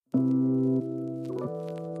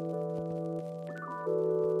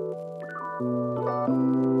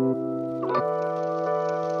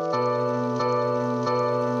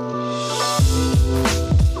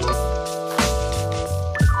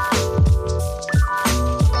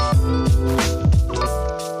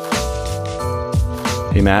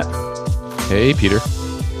Hey, Matt. Hey, Peter.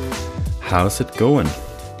 How's it going?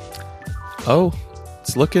 Oh,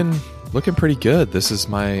 it's looking pretty good. This is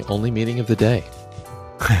my only meeting of the day.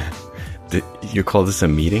 Did you call this a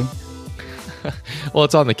meeting? Well,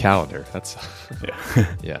 it's on the calendar. That's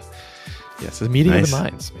Yeah. yeah. Yes, a meeting Nice. of the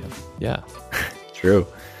minds, man. Yeah. True.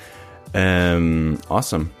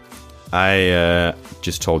 Awesome. I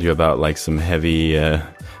just told you about like some heavy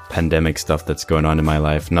pandemic stuff that's going on in my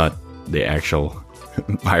life. Not the actual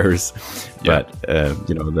virus, Yeah. but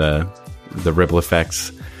the ripple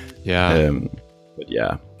effects. Yeah. But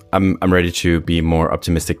yeah, I'm ready to be more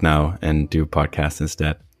optimistic now and do podcasts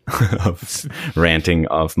instead of ranting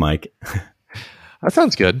off mic. That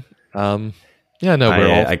sounds good. Yeah,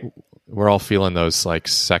 no, we're all feeling those like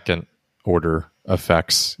second order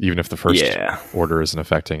effects, even if the first order isn't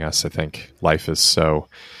affecting us. I think life is so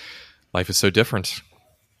different.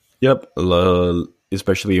 Yep.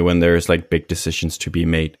 Especially when there's like big decisions to be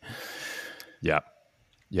made. Yeah.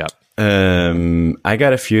 Yeah. I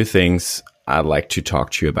got a few things I'd like to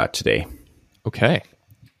talk to you about today. Okay.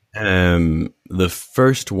 The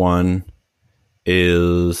first one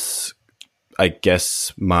is, I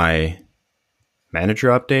guess, my manager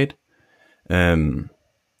update.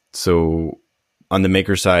 So on the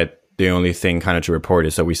maker side, the only thing kind of to report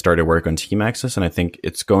is that we started work on Team Access, and I think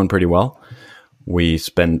it's going pretty well. We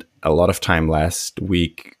spent a lot of time last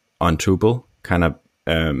week on Tuple, kind of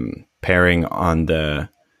pairing on the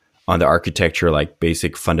architecture, like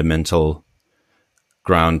basic fundamental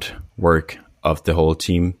groundwork of the whole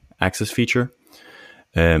Team Access feature.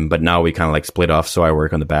 But now we kind of like split off. So I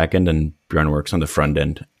work on the back end and Björn works on the front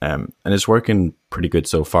end. And it's working pretty good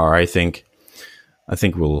so far. I think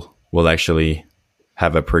we'll actually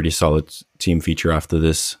have a pretty solid team feature after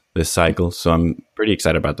this cycle. So I'm pretty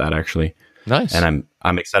excited about that, actually. Nice. And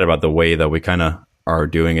I'm excited about the way that we kind of are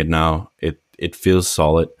doing it now. It feels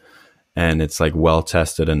solid and it's like well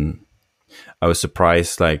tested. And I was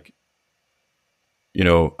surprised, like,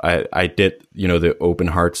 I did, the open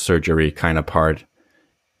heart surgery kind of part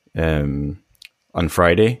on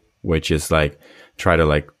Friday, which is like try to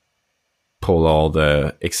like pull all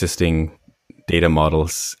the existing data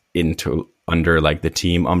models into under like the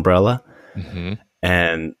team umbrella. Mm-hmm.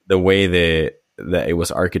 And the way that it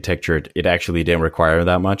was architectured, it actually didn't require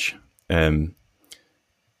that much. And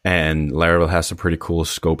Laravel has some pretty cool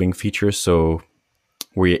scoping features. So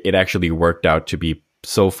it actually worked out to be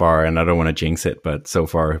so far, and I don't want to jinx it, but so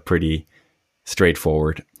far pretty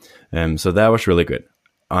straightforward. So that was really good.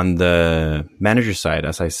 On the manager side,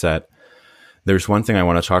 as I said, there's one thing I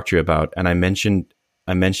want to talk to you about, and I mentioned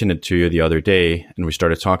it to you the other day, and we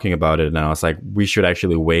started talking about it, and I was like, we should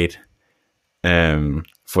actually wait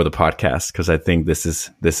for the podcast, because I think this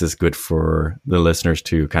is good for the listeners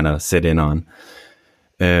to kind of sit in on,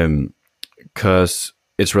 because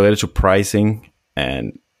it's related to pricing,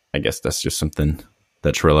 and I guess that's just something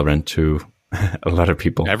that's relevant to a lot of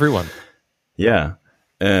people. Everyone. Yeah.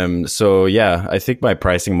 So yeah, I think my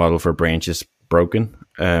pricing model for Branch is broken.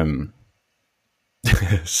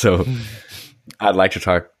 So I'd like to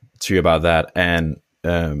talk to you about that. And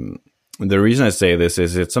the reason I say this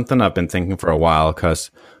is it's something I've been thinking for a while, because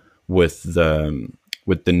with the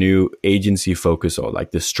new agency focus, or like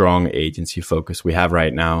the strong agency focus we have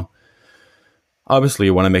right now, obviously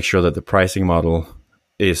you want to make sure that the pricing model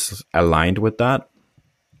is aligned with that.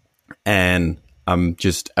 And I'm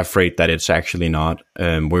just afraid that it's actually not.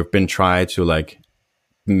 We've been trying to like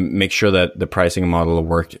make sure that the pricing model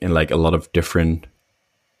worked in like a lot of different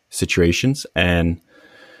situations, and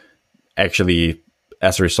actually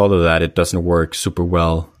as a result of that, it doesn't work super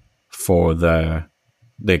well for the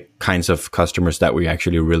kinds of customers that we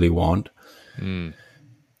actually really want.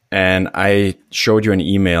 And I showed you an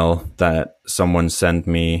email that someone sent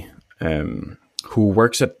me who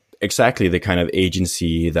works at exactly the kind of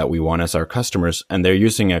agency that we want as our customers, and they're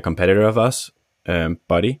using a competitor of us,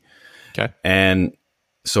 Buddy. Okay. And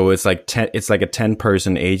so it's like it's like a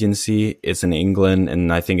 10-person agency. It's in England,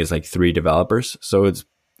 and I think it's like 3 developers. So it's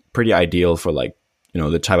pretty ideal for like,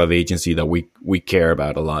 the type of agency that we care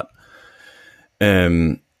about a lot.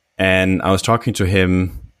 And I was talking to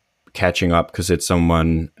him, catching up, because it's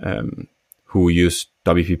someone who used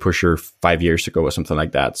WP Pusher 5 years ago or something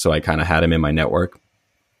like that. So I kind of had him in my network.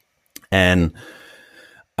 And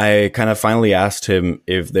I kind of finally asked him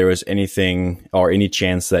if there was anything or any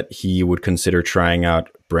chance that he would consider trying out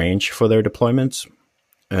Branch for their deployments.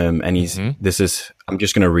 And I'm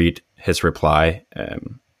just going to read his reply,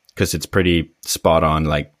 because it's pretty spot on,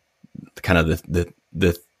 like kind of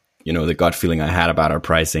the gut feeling I had about our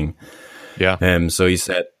pricing. Yeah. So he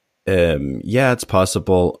said, yeah, it's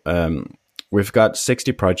possible. we've got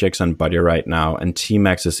 60 projects on Buddy right now, and Team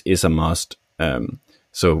Access is a must.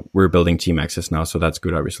 So we're building Team Access now, so that's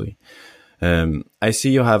good, obviously. I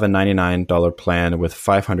see you have a $99 plan with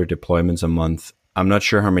 500 deployments a month. I'm not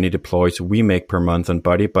sure how many deploys we make per month on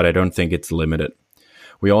Buddy, but I don't think it's limited.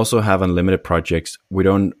 We also have unlimited projects. We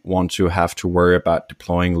don't want to have to worry about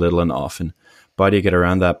deploying little and often. Buddy get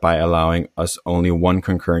around that by allowing us only one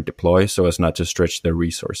concurrent deploy so as not to stretch their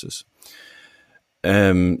resources.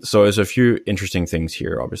 So there's a few interesting things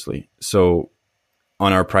here, obviously. So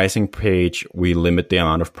on our pricing page, we limit the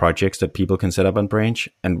amount of projects that people can set up on Branch.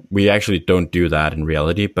 And we actually don't do that in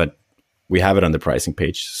reality, but we have it on the pricing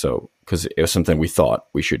page. So, because it was something we thought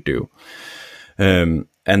we should do. And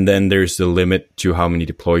then there's the limit to how many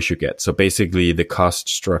deploys you get. So basically the cost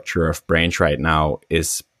structure of Branch right now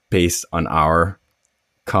is based on our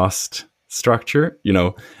cost structure. You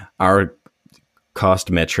know, our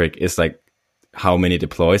cost metric is like how many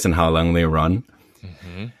deploys and how long they run.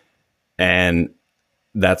 Mm-hmm. And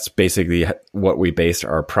that's basically what we based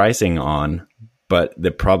our pricing on. But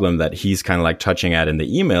the problem that he's kind of like touching at in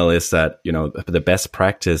the email is that, you know, the best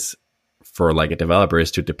practice for like a developer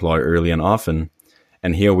is to deploy early and often.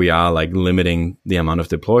 And here we are like limiting the amount of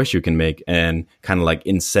deploys you can make and kind of like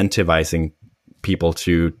incentivizing people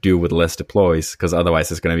to do with less deploys, because otherwise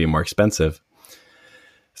it's going to be more expensive.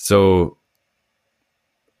 So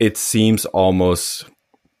it seems almost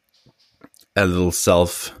a little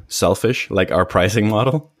selfish, like our pricing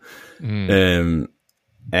model. And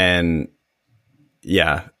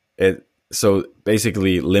yeah, so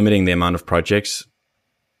basically limiting the amount of projects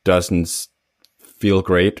doesn't feel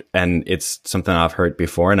great. And it's something I've heard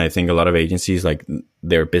before. And I think a lot of agencies, like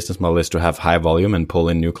their business model is to have high volume and pull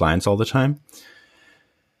in new clients all the time.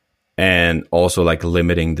 And also like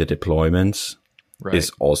limiting the deployments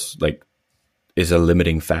is also like, is a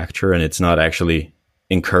limiting factor. And it's not actually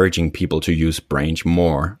encouraging people to use Branch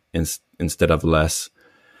more instead of less.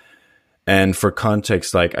 And for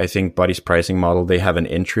context, like I think Buddy's pricing model, they have an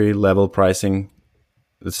entry level pricing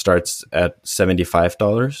that starts at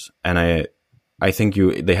 $75. And I think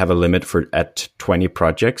they have a limit at 20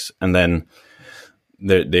 projects, and then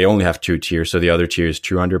they only have 2 tiers. So the other tier is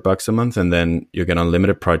 $200 a month, and then you get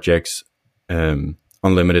unlimited projects,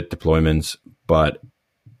 unlimited deployments, but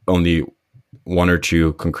only 1 or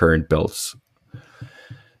 2 concurrent builds.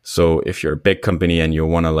 So if you're a big company and you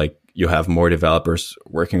want to like, you have more developers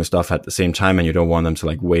working on stuff at the same time, and you don't want them to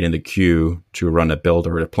like wait in the queue to run a build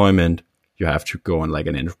or a deployment, you have to go on like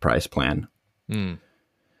an enterprise plan.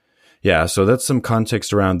 Yeah, so that's some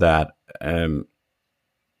context around that.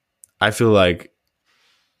 I feel like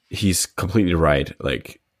he's completely right,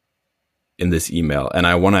 like in this email, and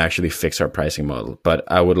I want to actually fix our pricing model, but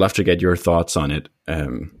I would love to get your thoughts on it,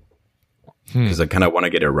 because I kind of want to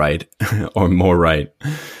get it right or more right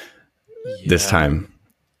this time.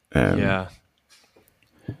 That's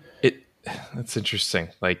interesting.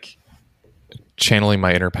 Like channeling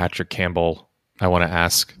my inner Patrick Campbell, I want to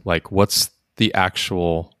ask, like, what is the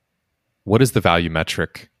value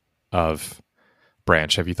metric of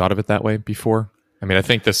Branch? Have you thought of it that way before? I mean, I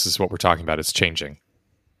think this is what we're talking about. It's changing.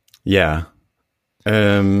 Yeah.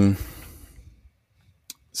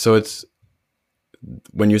 So it's,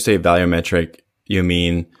 when you say value metric, you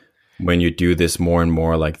mean when you do this more and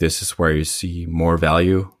more, like this is where you see more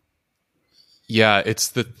value? Yeah, it's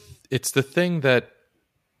the thing that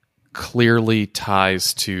clearly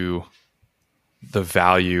ties to the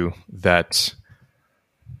value that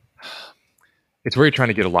it's where you're trying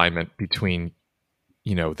to get alignment between,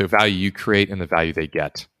 you know, the value you create and the value they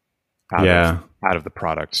get out of the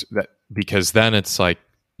product. Because then it's like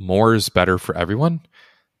more is better for everyone,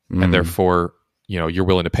 and therefore, you know, you're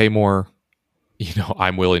willing to pay more. You know,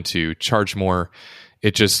 I'm willing to charge more.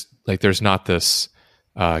 It just like there's not this.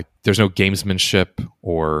 There's no gamesmanship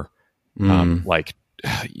or like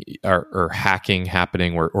or hacking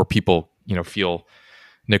happening, or people, you know, feel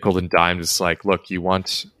nickel and dimed. It's like, look, you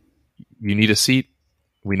need a seat.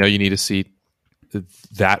 We know you need a seat.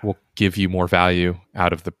 That will give you more value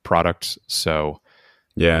out of the product. So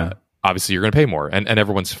obviously you're going to pay more, and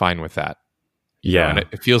everyone's fine with that. Yeah. And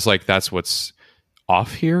it feels like that's what's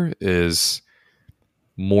off here is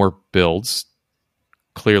more builds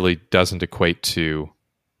clearly doesn't equate to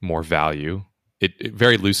more value. It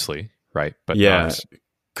very loosely, right? But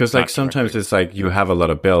because like sometimes it's like you have a lot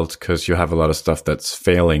of builds because you have a lot of stuff that's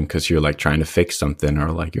failing because you're like trying to fix something,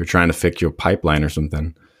 or like you're trying to fix your pipeline or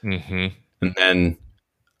something. And then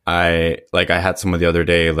I had someone the other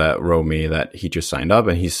day that wrote me that he just signed up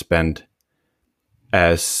and he spent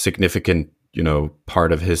a significant, you know,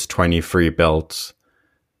 part of his 20 free builds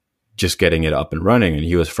just getting it up and running, and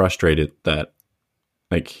he was frustrated that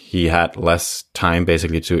like he had less time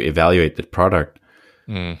basically to evaluate the product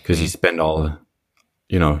because he spent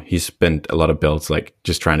he spent a lot of builds like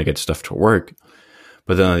just trying to get stuff to work.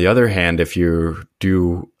 But then on the other hand, if you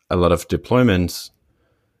do a lot of deployments,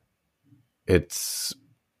 the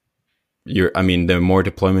more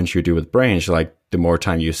deployments you do with Branch, like the more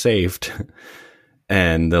time you saved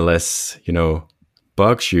and the less,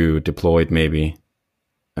 bugs you deployed maybe.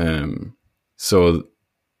 So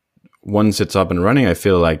once it's up and running, I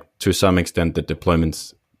feel like to some extent the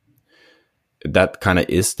deployments, that kind of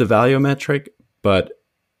is the value metric, but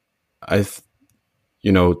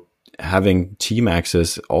having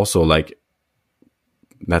Tmax also like,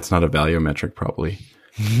 that's not a value metric probably.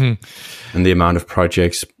 And the amount of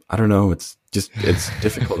projects, I don't know, it's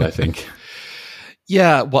difficult, I think.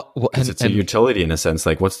 Yeah. Well, it's a utility in a sense.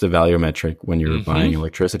 Like what's the value metric when you're buying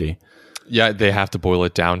electricity? Yeah. They have to boil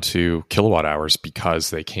it down to kilowatt hours because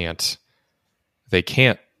they can't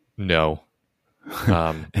know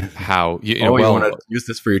how you want to use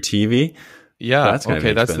this for your TV? Yeah,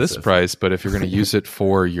 that's this price. But if you're going to use it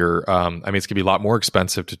for your, it's going to be a lot more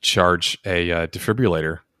expensive to charge a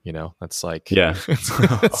defibrillator. That's like, yeah.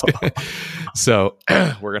 So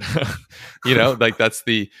we're gonna, like that's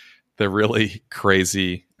the really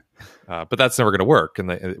crazy, but that's never going to work,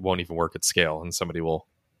 and it won't even work at scale, and somebody will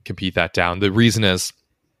compete that down. The reason is,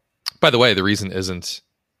 by the way, the reason isn't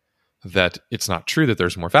that it's not true that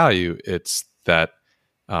there's more value. It's that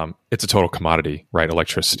it's a total commodity, right?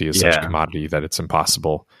 Electricity is such a commodity that it's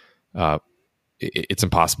impossible. It's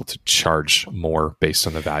impossible to charge more based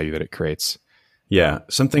on the value that it creates. Yeah,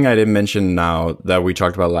 something I didn't mention now that we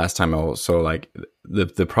talked about last time also, like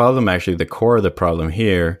the problem, actually, the core of the problem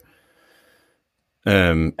here,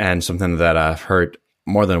 and something that I've heard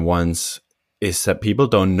more than once is that people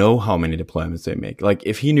don't know how many deployments they make. Like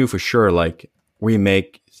if he knew for sure, like we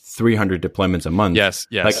make 300 deployments a month. Yes.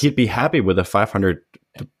 Like he'd be happy with a 500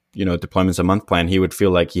 deployments a month plan. He would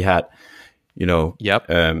feel like he had, Yep.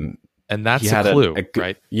 And that's a clue,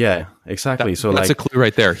 right? Yeah, exactly. That's a clue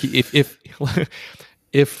right there.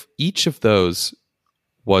 If each of those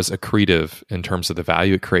was accretive in terms of the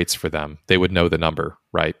value it creates for them, they would know the number,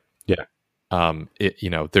 right? Yeah.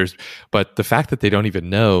 But the fact that they don't even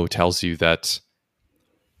know tells you that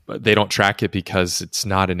they don't track it because it's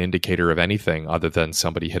not an indicator of anything other than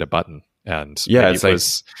somebody hit a button and maybe it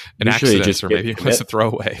was an accident or maybe it was a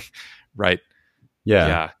throwaway, right?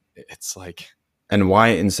 Yeah. It's like, and why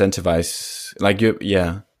incentivize? Like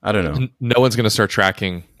I don't know. No one's going to start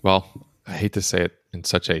tracking. Well, I hate to say it in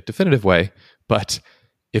such a definitive way, but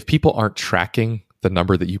if people aren't tracking the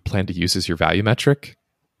number that you plan to use as your value metric,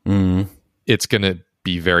 it's going to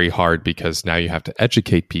be very hard because now you have to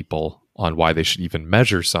educate people on why they should even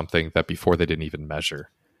measure something that before they didn't even measure,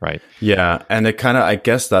 right? Yeah, and it kind of, I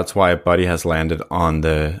guess that's why Buddy has landed on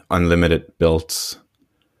the unlimited builds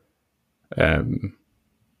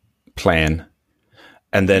plan.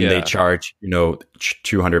 And then they charge,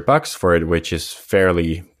 $200 for it, which is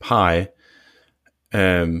fairly high.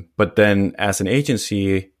 But then as an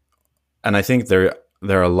agency, and I think there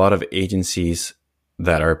are a lot of agencies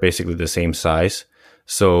that are basically the same size.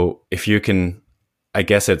 So if you can, I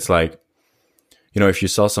guess it's like, if you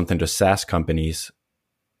sell something to SaaS companies,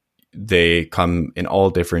 they come in all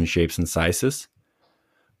different shapes and sizes.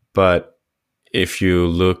 But if you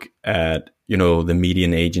look at, the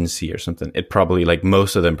median agency or something, it probably, like,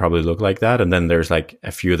 most of them probably look like that. And then there's like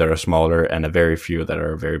a few that are smaller and a very few that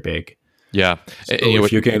are very big. Yeah. So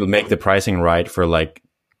if you can make the pricing right for like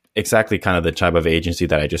exactly kind of the type of agency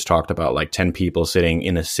that I just talked about, like 10 people sitting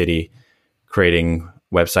in a city creating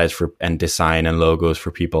websites for and design and logos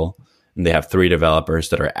for people, and they have 3 developers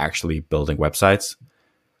that are actually building websites,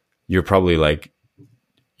 you're probably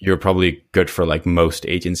good for like most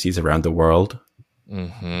agencies around the world.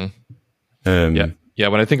 Mm-hmm. Yeah.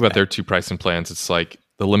 When I think about their 2 pricing plans, it's like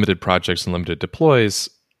the limited projects and limited deploys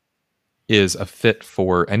is a fit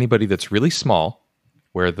for anybody that's really small,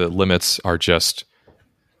 where the limits are just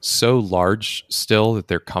so large still that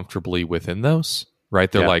they're comfortably within those,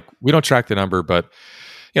 right? They're like, we don't track the number, but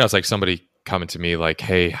it's like somebody coming to me like,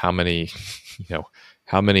 hey, how many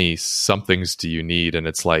somethings do you need? And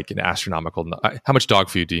it's like an astronomical, how much dog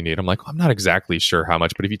food do you need? I'm like, I'm not exactly sure how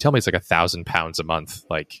much, but if you tell me it's like 1,000 pounds a month,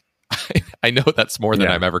 like I know that's more than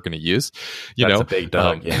I'm ever going to use, that's a big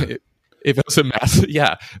dog. If it was a massive,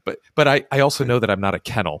 but I also know that I'm not a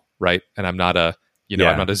kennel, right? And I'm not I'm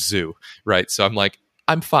not a zoo, right? So I'm like,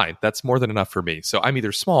 I'm fine. That's more than enough for me. So I'm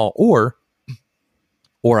either small or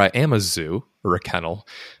I am a zoo or a kennel,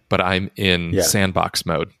 but I'm in sandbox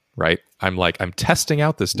mode, right? I'm testing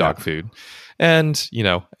out this dog food, and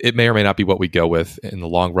it may or may not be what we go with in the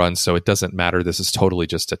long run. So it doesn't matter. This is totally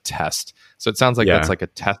just a test. So it sounds like that's like a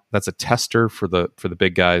test. That's a tester for the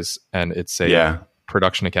big guys, and it's a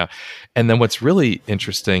production account. And then what's really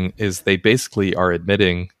interesting is they basically are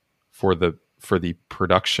admitting for the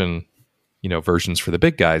production, versions for the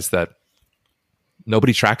big guys that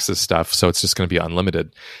nobody tracks this stuff, so it's just going to be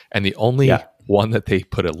unlimited. And the only one that they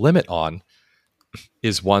put a limit on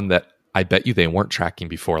is one that I bet you they weren't tracking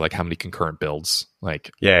before, like how many concurrent builds.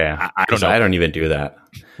 Like, I don't know. I don't even do that.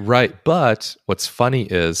 Right. But what's funny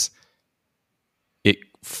is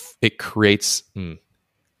it creates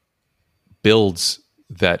builds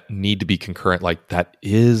that need to be concurrent. Like that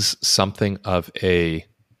is something of a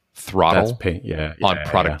throttle on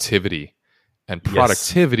productivity. And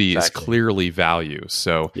productivity is clearly value.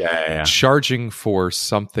 So charging for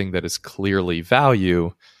something that is clearly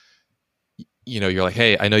value, you're like,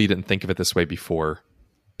 hey, I know you didn't think of it this way before,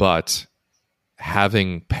 but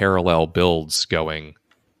having parallel builds going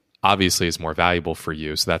obviously is more valuable for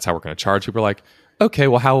you. So that's how we're going to charge. People are like, okay,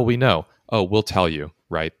 well, how will we know? Oh, we'll tell you,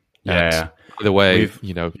 right? And by the way,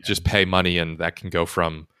 just pay money and that can go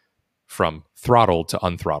from throttled to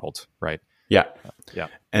unthrottled, right? Yeah.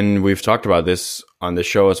 And we've talked about this on the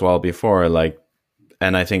show as well before,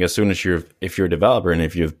 and I think as soon as if you're a developer and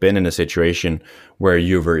if you've been in a situation where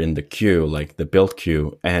you were in the queue, like the build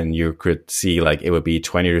queue, and you could see like it would be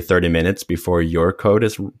 20 to 30 minutes before your code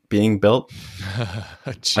is being built.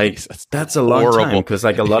 Jeez, that's a long time because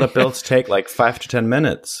like a lot of builds take like 5 to 10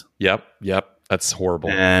 minutes. Yep. That's horrible.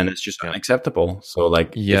 And it's just unacceptable. So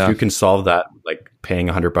like if you can solve that, like paying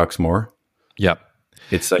 $100 more. Yep.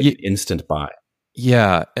 It's like instant buy.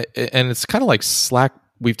 Yeah. And it's kind of like Slack.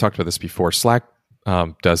 We've talked about this before. Slack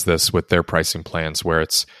does this with their pricing plans where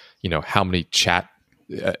it's, how many chat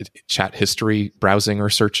history browsing or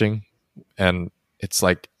searching. And it's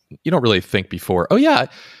like, you don't really think before, I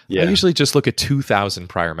usually just look at 2,000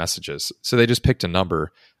 prior messages. So they just picked a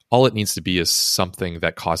number. All it needs to be is something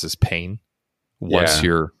that causes pain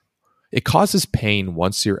it causes pain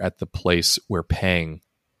once you're at the place where paying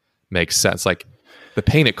makes sense. Like the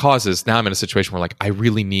pain it causes, now I'm in a situation where like, I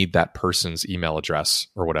really need that person's email address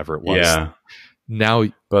or whatever it was. Yeah. Now,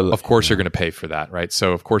 of course, you're going to pay for that, right?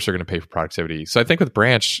 So, of course, you're going to pay for productivity. So, I think with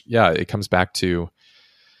Branch, it comes back to,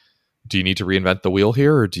 do you need to reinvent the wheel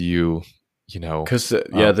here, or do you, Because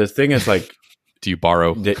the thing is like, do you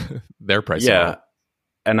borrow their price? Yeah,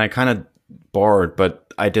 and I kind of borrowed,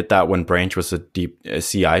 but I did that when Branch was a deep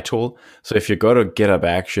CI tool. So if you go to GitHub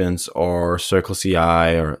Actions or Circle CI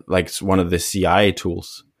or like one of the CI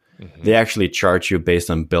tools, they actually charge you based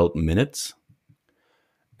on build minutes,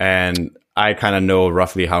 and I kind of know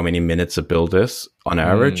roughly how many minutes a build is on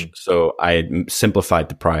average. So I simplified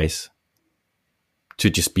the price to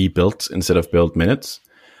just be built instead of build minutes.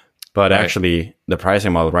 But actually the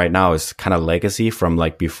pricing model right now is kind of legacy from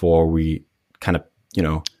like before we kind of,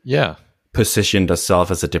 positioned ourselves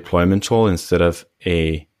as a deployment tool instead of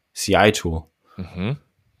a CI tool.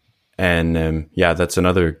 And that's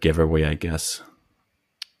another giveaway, I guess.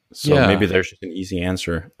 So maybe there's just an easy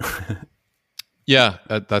answer.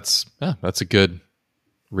 That's a good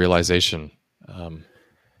realization.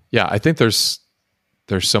 I think there's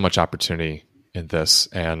so much opportunity in this,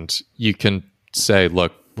 and you can say,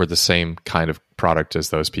 look, we're the same kind of product as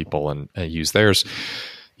those people and use theirs.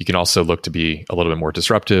 You can also look to be a little bit more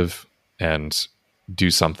disruptive and do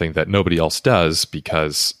something that nobody else does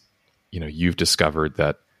because, you've discovered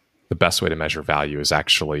that the best way to measure value is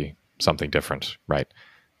actually something different, right?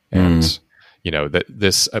 And, that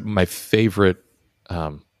this, my favorite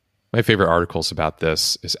articles about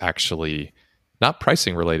this is actually not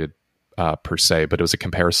pricing related per se, but it was a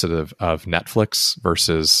comparison of Netflix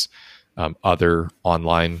versus other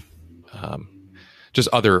online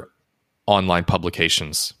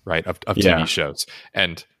publications, right, of TV shows.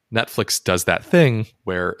 And Netflix does that thing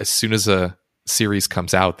where as soon as a series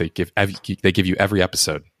comes out, they give you every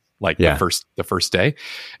episode, like the first day.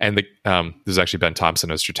 And this is actually Ben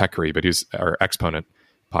Thompson as Stratechery, but he's our Exponent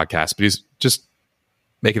podcast, but he's just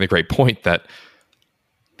making the great point that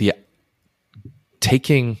the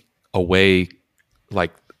taking away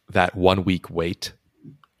like that 1 week wait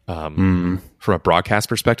from a broadcast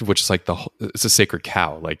perspective, which is like it's a sacred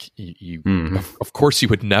cow. Like you of course you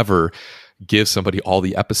would never give somebody all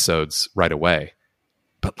the episodes right away,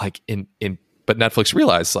 but like but Netflix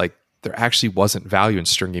realized like there actually wasn't value in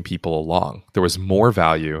stringing people along. There was more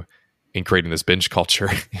value in creating this binge culture,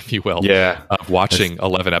 if you will, of watching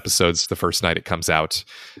 11 episodes the first night it comes out.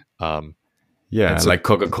 Yeah, so, like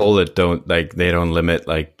Coca-Cola they don't limit,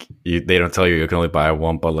 like they don't tell you can only buy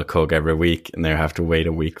one bottle of Coke every week, and they have to wait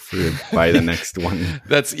a week for you to buy the next one.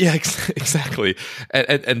 That's exactly.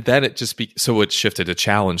 And then it just so it shifted a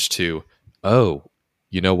challenge to, oh,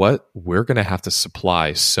 you know what? We're going to have to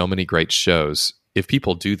supply so many great shows. If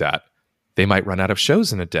people do that, they might run out of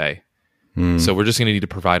shows in a day. So we're just going to need to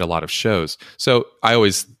provide a lot of shows. So I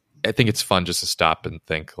think it's fun just to stop and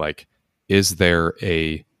think, like, is there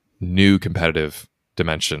a new competitive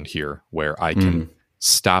dimension here where I can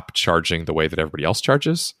stop charging the way that everybody else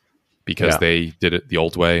charges because they did it the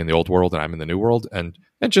old way in the old world and I'm in the new world, and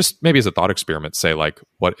just maybe as a thought experiment say, like,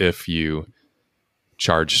 what if you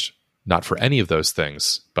charged not for any of those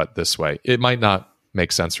things but this way? It might not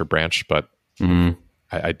make sense for Branch, but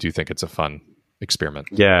I do think it's a fun experiment.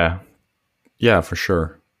 Yeah, for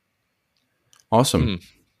sure. Awesome.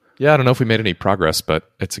 Yeah, I don't know if we made any progress,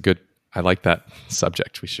 but it's I like that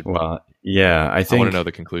subject. We should. Well, yeah, I think I want to know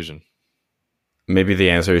the conclusion. Maybe the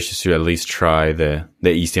answer is just to at least try the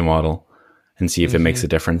easy model and see if it makes a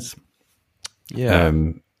difference. Yeah.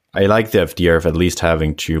 I like the idea of at least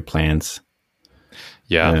having 2 plans.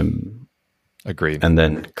 Yeah. Agreed. And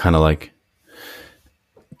then kind of like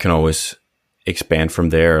can always expand from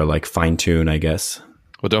there, or like fine tune, I guess.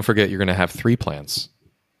 Well, don't forget you're going to have 3 plans.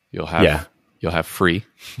 You'll have free.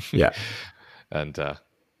 Yeah. And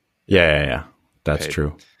yeah. That's paid.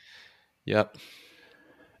 True. Yep.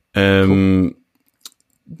 Cool.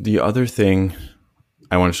 The other thing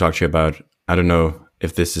I want to talk to you about, I don't know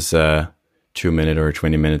if this is a 2-minute or a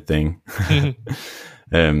 20-minute thing,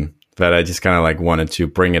 but I just kind of like wanted to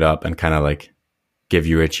bring it up and kind of like give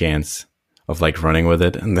you a chance of like running with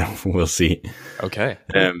it, and then we'll see. Okay.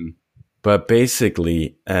 But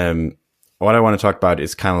basically, what I want to talk about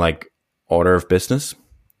is kind of like order of business.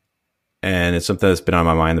 And it's something that's been on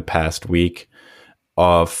my mind the past week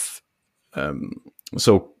of,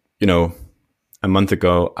 so, you know, a month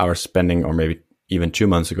ago, I was spending, or maybe even 2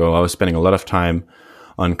 months ago, I was spending a lot of time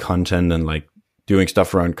on content and like doing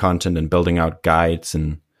stuff around content and building out guides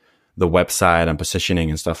and the website and positioning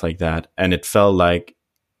and stuff like that. And it felt like,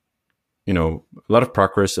 you know, a lot of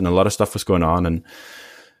progress and a lot of stuff was going on. And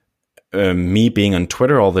me being on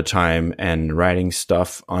Twitter all the time and writing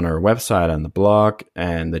stuff on our website and the blog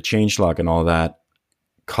and the changelog and all that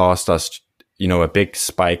caused us, you know, a big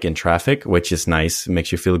spike in traffic, which is nice. It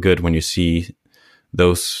makes you feel good when you see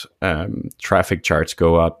those traffic charts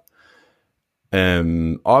go up.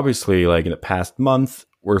 Obviously, like in the past month,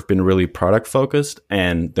 we've been really product focused,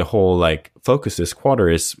 and the whole like focus this quarter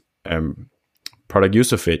is product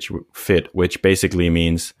user fit, which basically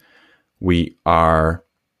means we are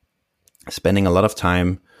spending a lot of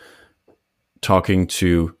time talking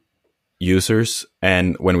to users.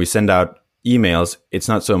 And when we send out emails, it's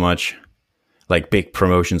not so much like big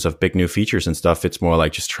promotions of big new features and stuff. It's more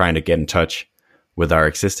like just trying to get in touch with our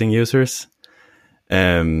existing users,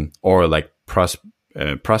 or like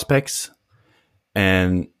prospects.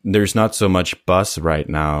 And there's not so much buzz right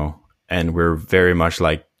now. And we're very much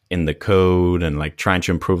like in the code and like trying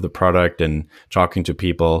to improve the product and talking to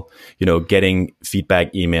people, you know, getting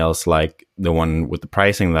feedback emails like the one with the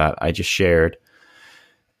pricing that I just shared.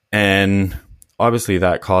 And obviously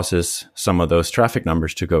that causes some of those traffic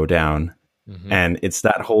numbers to go down. And it's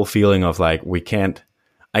that whole feeling of like,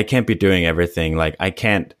 I can't be doing everything. Like I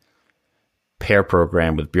can't pair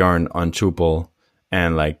program with Bjorn on Tuple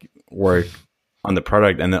and like work on the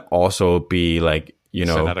product and then also be like, you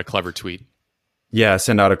know, send out a clever tweet. Yeah,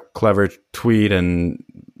 send out a clever tweet and,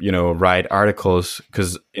 you know, write articles.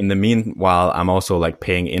 Because in the meanwhile, I'm also like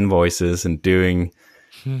paying invoices and doing,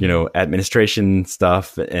 you know, administration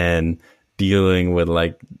stuff and dealing with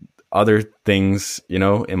like other things, you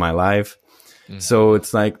know, in my life. So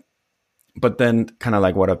it's like, but then kind of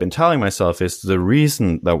like what I've been telling myself is the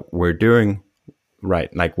reason that we're doing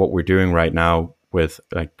like what we're doing right now with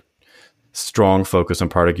like strong focus on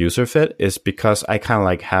product user fit is because I kind of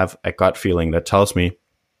like have a gut feeling that tells me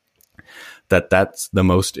that that's the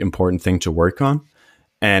most important thing to work on.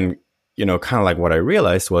 And, you know, kind of like what I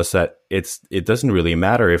realized was that it doesn't really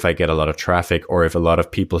matter if I get a lot of traffic or if a lot of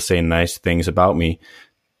people say nice things about me,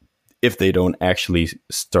 if they don't actually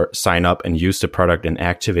sign up and use the product and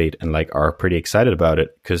activate and like are pretty excited about it.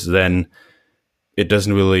 Because then it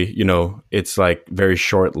doesn't really, you know, it's like very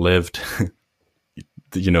short-lived.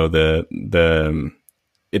 You know,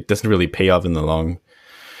 it doesn't really pay off in the long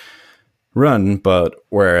run. But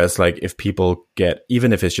whereas like if people get,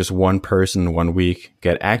 even if it's just one person 1 week,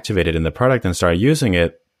 get activated in the product and start using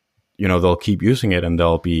it, you know, they'll keep using it and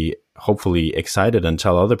they'll be hopefully excited and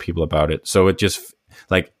tell other people about it. So it just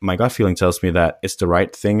like my gut feeling tells me that it's the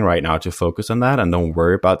right thing right now to focus on that and don't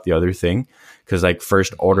worry about the other thing. Because like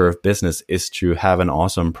first order of business is to have an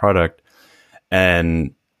awesome product.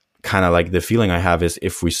 And kind of like the feeling I have is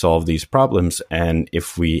if we solve these problems and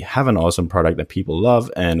if we have an awesome product that people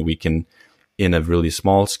love and we can in a really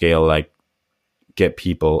small scale, like get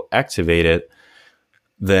people activated,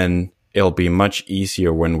 then it'll be much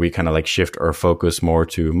easier when we kind of like shift our focus more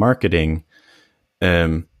to marketing.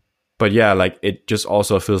 But yeah, like it just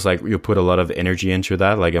also feels like you put a lot of energy into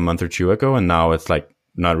that like a month or two ago, and now it's like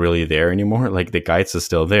not really there anymore. Like the guides are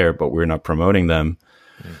still there, but we're not promoting them.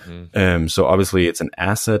 Mm-hmm. So obviously it's an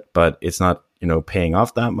asset, but it's not, paying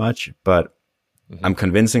off that much. But I'm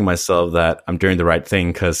convincing myself that I'm doing the right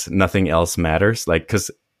thing because nothing else matters.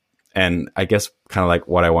 And I guess kind of like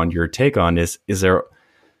what I want your take on is there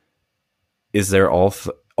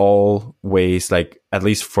always, like, at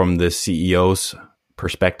least from the CEO's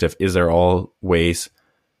perspective, is there always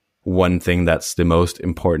one thing that's the most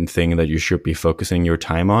important thing that you should be focusing your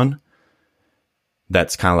time on?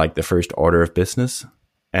 That's kind of like the first order of business.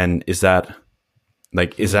 And is that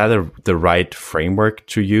the right framework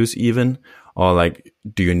to use even? Or like,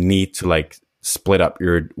 do you need to like split up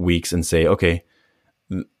your weeks and say, okay,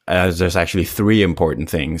 there's actually 3 important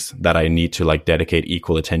things that I need to like dedicate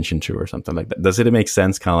equal attention to or something like that? Does it make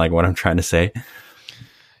sense? Kind of like what I'm trying to say?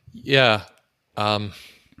 Yeah.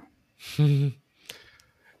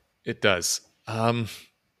 It does.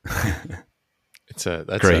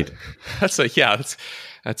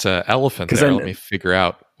 That's a elephant there. Let me figure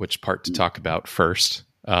out which part to talk about first.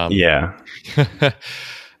 Yeah.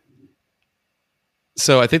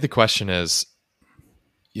 So I think the question is,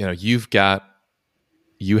 I'm going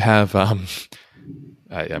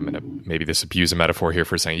to maybe this abuse a metaphor here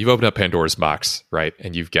for a second. You've opened up Pandora's box, right?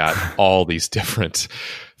 And you've got all these different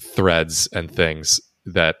threads and things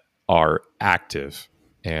that are active.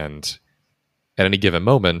 And at any given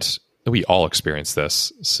moment, we all experience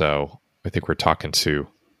this. So I think we're talking to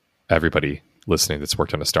everybody listening that's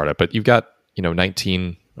worked on a startup. But you've got,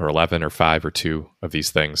 19 or 11 or 5 or 2 of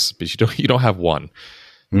these things, but you don't have one.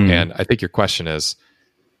 And I think your question is,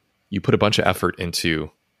 you put a bunch of effort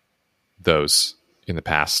into those in the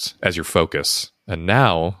past as your focus, and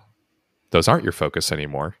now those aren't your focus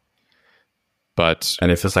anymore.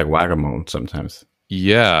 And it feels like whack-a-mole sometimes.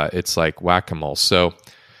 Yeah, it's like whack-a-mole. So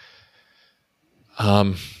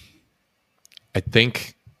I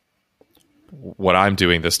think what I'm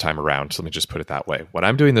doing this time around, so let me just put it that way. What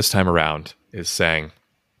I'm doing this time around is saying,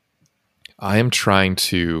 I am trying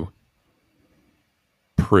to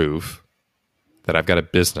prove that I've got a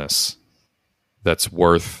business that's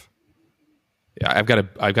worth. I've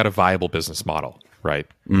got a viable business model, right?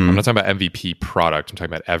 I'm not talking about MVP product. I'm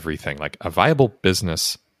talking about everything, like a viable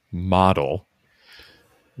business model,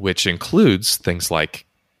 which includes things like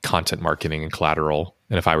content marketing and collateral.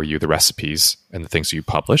 And if I were you, the recipes and the things that you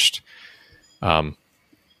published. But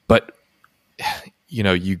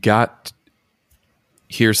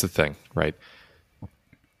here's the thing, right?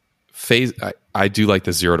 I do like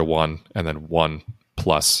the 0 to 1 and then 1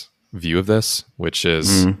 plus view of this, which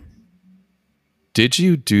is, did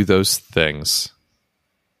you do those things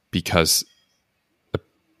because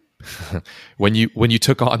when you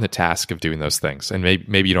took on the task of doing those things, and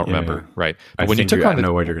maybe you don't remember, right? But when you took on, I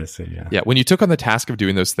know what you're going to say. Yeah. When you took on the task of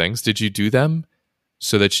doing those things, did you do them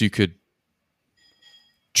so that you could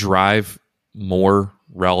drive more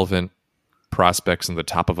relevant prospects in the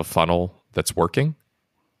top of a funnel that's working?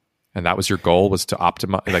 And that was your goal, was to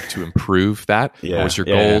optimize, like to improve that? Or was your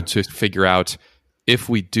goal to figure out, if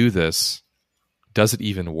we do this, does it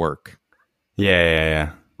even work?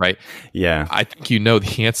 Yeah. Right? Yeah. I think you know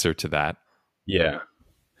the answer to that. Yeah.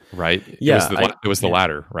 Right? Yeah. It was the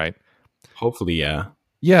latter, right? Hopefully, yeah.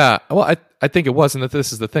 Yeah. Well, I think it was. And that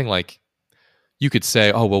this is the thing, like, you could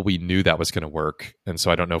say, oh, well, we knew that was going to work. And so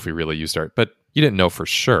I don't know if we really used our, but you didn't know for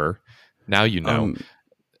sure. Now you know.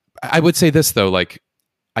 I would say this, though, like,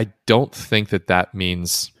 I don't think that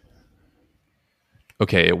means,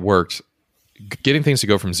 okay, it worked. Getting things to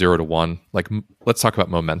go from 0 to 1, like, let's talk about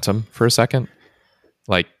momentum for a second.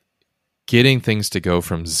 Like, getting things to go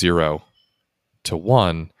from 0 to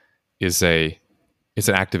 1 is an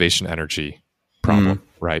activation energy problem,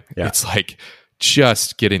 right? Yeah. It's like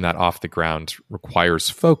just getting that off the ground requires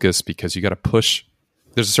focus, because you got to push.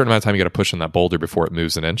 There's a certain amount of time you got to push on that boulder before it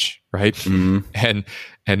moves an inch, right? And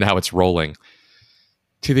now it's rolling.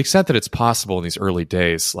 To the extent that it's possible in these early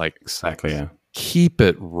days, like, exactly, yeah. Keep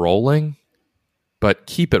it rolling, but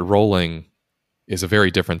keep it rolling is a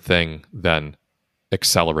very different thing than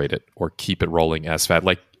accelerate it or keep it rolling as fast.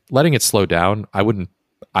 Like, letting it slow down, I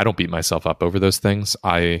don't beat myself up over those things.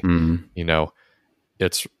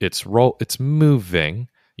 it's moving.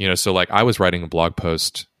 So like I was writing a blog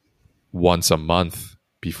post once a month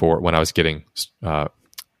before when I was getting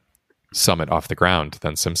Summit off the ground,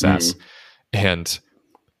 then SimSAS, and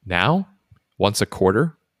now once a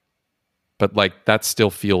quarter. But like that still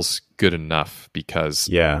feels good enough because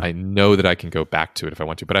I know that I can go back to it if I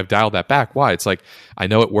want to. But I've dialed that back. Why? It's like I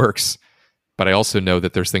know it works, but I also know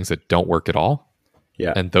that there's things that don't work at all.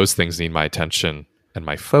 Yeah. And those things need my attention and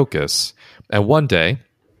my focus. And one day,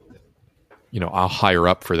 I'll hire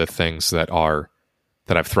up for the things that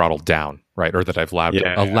I've throttled down, right? Or that I've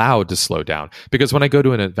allowed to slow down. Because when I go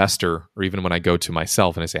to an investor, or even when I go to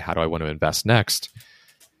myself and I say, how do I want to invest next?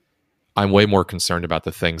 I'm way more concerned about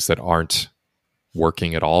the things that aren't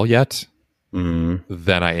working at all yet than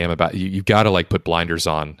I am about you've got to like put blinders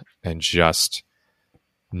on and just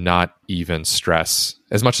not even stress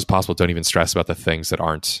as much as possible. Don't even stress about the things that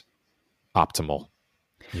aren't optimal.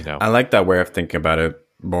 I like that way of thinking about it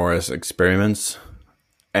more as experiments.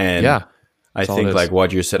 And I think like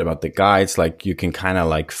what you said about the guides, like you can kind of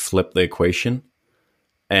like flip the equation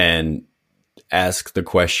and ask the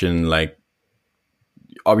question, like,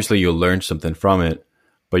 obviously you'll learn something from it,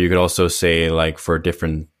 but you could also say like for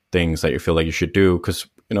different things that you feel like you should do, because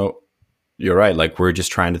you're right, like we're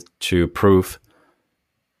just trying to prove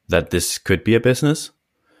that this could be a business.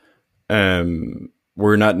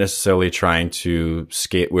 We're not necessarily trying to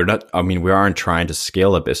scale. We aren't trying to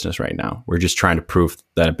scale a business right now. We're just trying to prove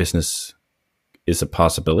that a business is a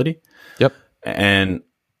possibility. Yep. And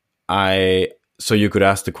so you could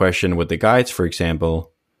ask the question with the guides, for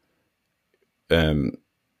example,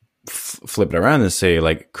 flip it around and say,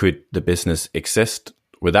 like, could the business exist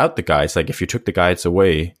without the guides? Like, if you took the guides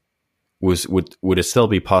away, would it still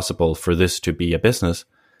be possible for this to be a business?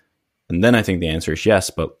 And then I think the answer is yes.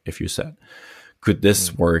 But if you said, could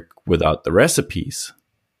this work without the recipes?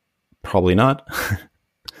 Probably not.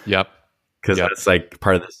 Yep. Because that's like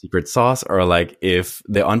part of the secret sauce. Or like if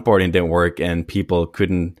the onboarding didn't work and people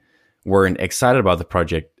weren't excited about the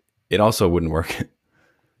project, it also wouldn't work.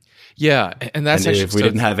 Yeah, and that's actually, if we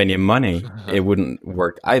didn't have any money, it wouldn't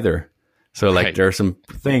work either. So like there are some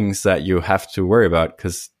things that you have to worry about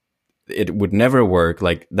because it would never work.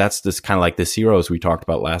 Like that's this kind of like the zeros we talked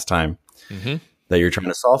about last time that you're trying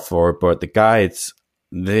to solve for. But the guides,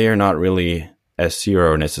 they're not really a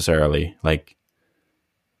zero necessarily. Like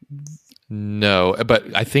no,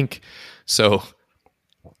 but I think so.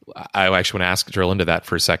 I actually want to drill into that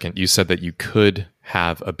for a second. You said that you could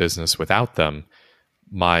have a business without them.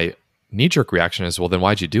 My knee-jerk reaction is, well, then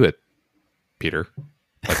why'd you do it, Peter?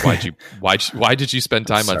 Like, why did you spend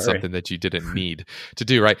time on something that you didn't need to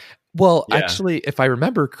do, right? Well, actually, if I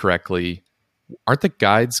remember correctly, aren't the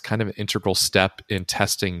guides kind of an integral step in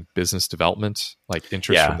testing business development, like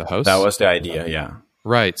interest from the host? That was the idea, yeah.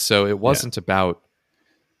 Right. So it wasn't about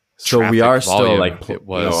so we are volume.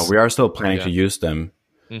 Still we are still planning to use them.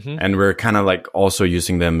 And we're kind of like also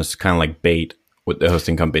using them as kind of like bait with the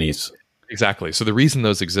hosting companies. Exactly. So the reason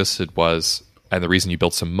those existed was, and the reason you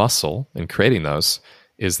built some muscle in creating those,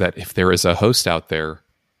 is that if there is a host out there,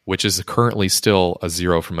 which is currently still a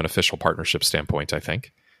zero from an official partnership standpoint, I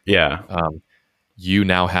think. Yeah. You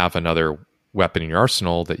now have another weapon in your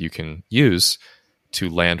arsenal that you can use to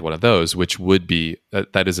land one of those, which would be,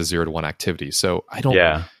 that is a 0 to 1 activity. So I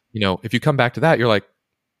don't, if you come back to that, you're like,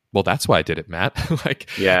 well, that's why I did it, Matt.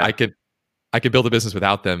 I could build a business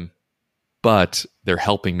without them, but they're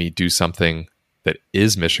helping me do something that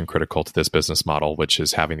is mission critical to this business model, which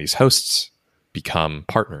is having these hosts become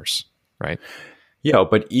partners, right? Yeah,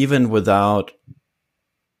 but even without,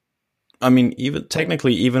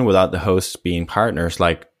 even without the hosts being partners,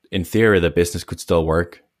 like in theory, the business could still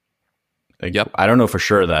work. Like, I don't know for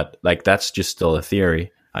sure that, like, that's just still a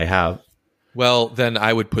theory I have. Well, then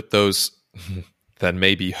I would put those, then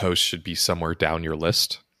maybe hosts should be somewhere down your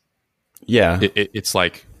list. Yeah. It's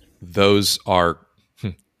like, those are,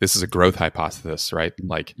 this is a growth hypothesis, right?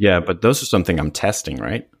 Like, yeah, but those are something I'm testing,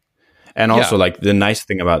 right? And also like the nice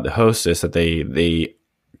thing about the hosts is that they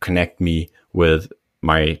connect me with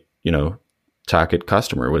my, target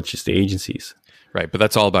customer, which is the agencies. Right. But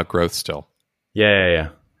that's all about growth still. Yeah.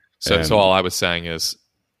 So all I was saying is,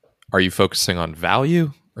 are you focusing on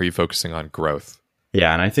value or are you focusing on growth?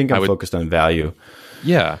 Yeah. And I think I'm focused on value.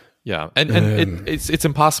 Yeah. And it's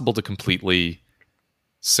impossible to completely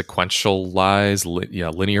sequentialize,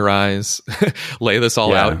 linearize, lay this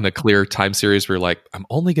all out in a clear time series where you're like, I'm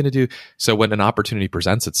only going to do. So when an opportunity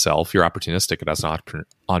presents itself, you're opportunistic. And as an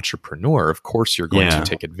entrepreneur, of course, you're going to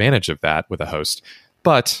take advantage of that with a host.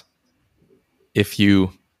 But if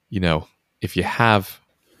you have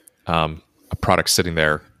a product sitting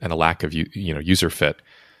there and a lack of user fit,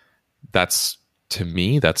 that's to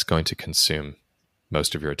me, that's going to consume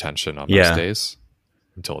most of your attention on those days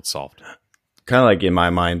until it's solved. Kind of like in my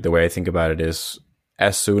mind, the way I think about it is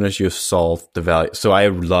as soon as you've solved the value. So I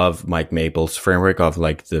love Mike Maple's framework of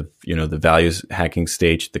like the values hacking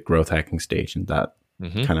stage, the growth hacking stage, and that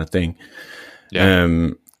kind of thing. Yeah.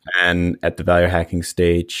 And at the value hacking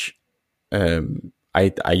stage,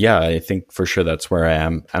 I think for sure that's where I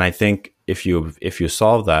am. And I think if you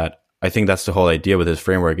solve that, I think that's the whole idea with this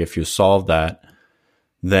framework. If you solve that,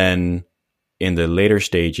 then in the later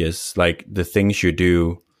stages, like the things you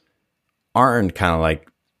do aren't kind of like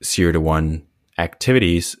 0 to 1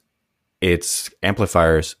 activities, it's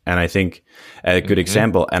amplifiers. And I think a good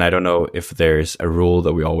example, and I don't know if there's a rule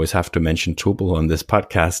that we always have to mention tuple on this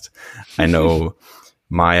podcast. I know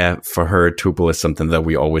Maya, for her, tuple is something that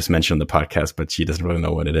we always mention on the podcast, but she doesn't really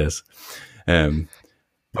know what it is.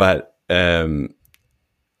 But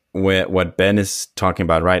what Ben is talking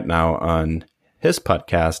about right now on his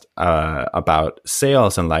podcast about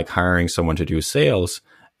sales and like hiring someone to do sales,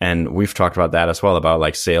 and we've talked about that as well, about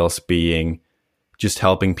like sales being just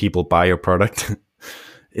helping people buy your product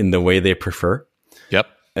in the way they prefer. Yep.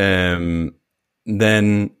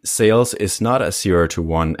 Then sales is not a 0 to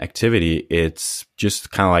 1 activity. It's just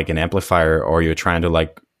kind of like an amplifier, or you're trying to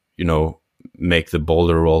like, make the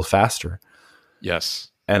boulder roll faster. Yes.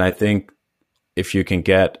 And I think if you can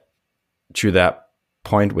get to that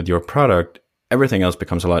point with your product, everything else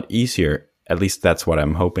becomes a lot easier. At least that's what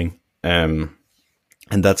I'm hoping. And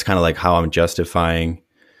that's kind of like how I'm justifying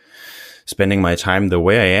spending my time the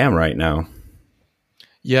way I am right now.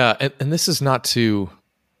 Yeah. And this is not to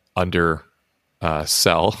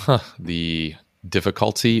sell the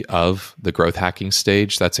difficulty of the growth hacking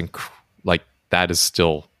stage. That's that is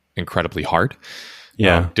still incredibly hard.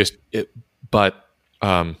 Yeah.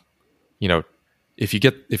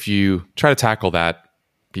 If you try to tackle that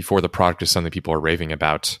before the product is something people are raving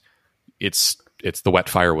about, it's the wet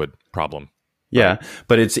firewood problem. Yeah, right?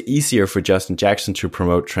 But it's easier for Justin Jackson to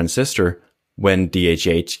promote Transistor when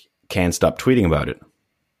DHH can't stop tweeting about it.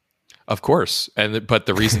 Of course, but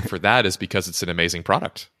the reason for that is because it's an amazing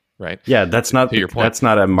product, right? Yeah, that's not your point. That's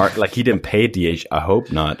not a mark. Like he didn't pay DH. I hope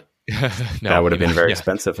not. No, that would have been very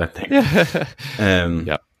expensive, I think.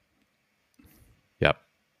 Yep.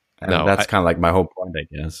 No, that's kind of like my whole point, I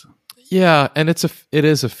guess. Yeah, and it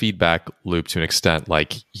is a feedback loop to an extent.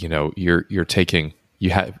 Like you're taking you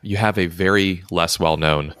have a very less well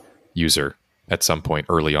known user at some point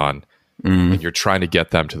early on, and you're trying to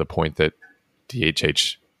get them to the point that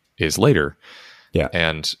DHH is later. Yeah.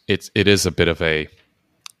 And it is a bit of a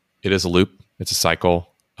loop. It's a cycle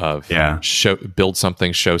of build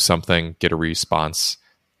something, show something, get a response,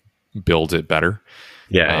 build it better.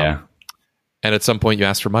 Yeah. And at some point you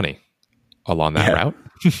ask for money along that route.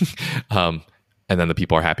 And then the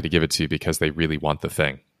people are happy to give it to you because they really want the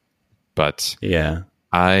thing. But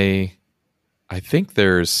I think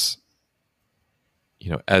there's,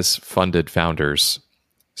 as funded founders,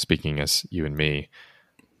 speaking as you and me,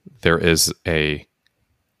 there is there's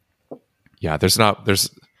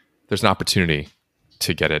an opportunity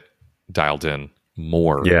to get it dialed in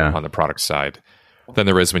more on the product side than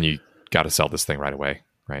there is when you got to sell this thing right away,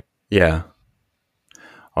 right? Yeah.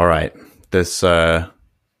 All right. This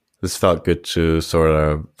felt good to sort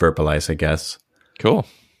of verbalize, I guess. Cool.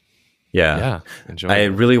 Yeah. Enjoy. I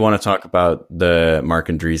really want to talk about the Marc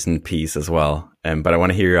Andreessen piece as well, but I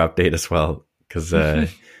want to hear your update as well, because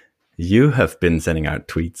you have been sending out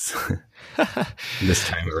tweets this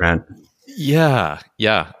time around. Yeah.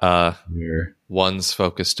 One's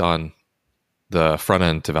focused on the front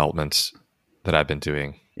end development that I've been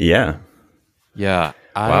doing. Yeah.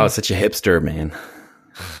 Wow, such a hipster, man.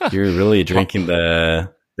 You're really drinking the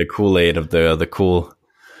Kool-Aid of the cool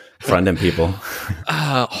front end people.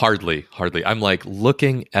 Hardly. I'm like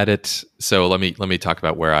looking at it. So let me talk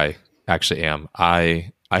about where I actually am.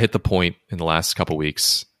 I hit the point in the last couple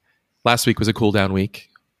weeks. Last week was a cool down week,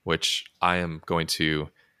 which I am going to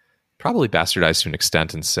probably bastardize to an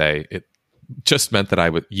extent and say it just meant that I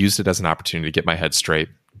would use it as an opportunity to get my head straight,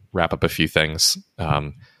 wrap up a few things,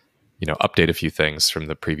 update a few things from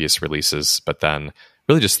the previous releases, but then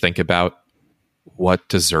really just think about what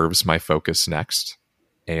deserves my focus next.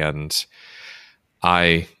 And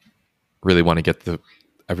I really want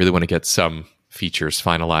to get some features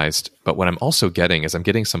finalized, but what I'm also getting is I'm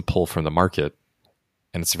getting some pull from the market,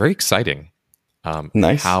 and it's very exciting.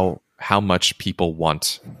 Nice. How much people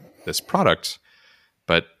want this product,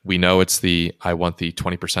 but we know I want the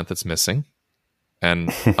 20% that's missing.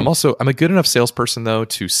 And I'm a good enough salesperson though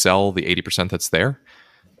to sell the 80% that's there.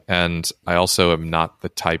 And I also am not the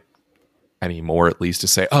type anymore, at least, to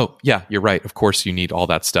say, oh yeah, you're right. Of course you need all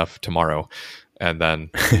that stuff tomorrow. and then,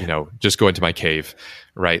 just go into my cave,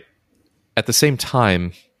 right? At the same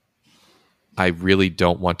time, I really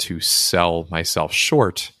don't want to sell myself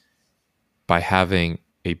short by having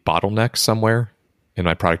a bottleneck somewhere in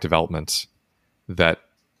my product development that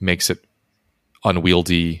makes it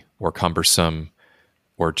unwieldy or cumbersome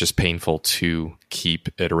or just painful to keep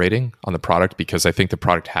iterating on the product, because I think the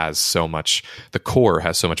product has so much, the core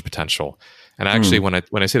has so much potential. And actually, when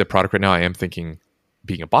I say the product right now, I am thinking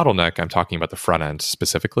being a bottleneck, I'm talking about the front end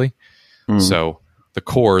specifically. So the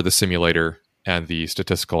core, the simulator, and the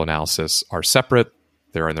statistical analysis are separate.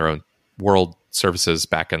 They're in their own world, services,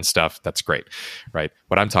 backend stuff. That's great, right?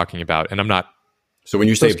 What I'm talking about, and I'm not. So when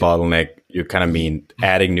you say bottleneck, you kind of mean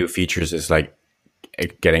adding new features is like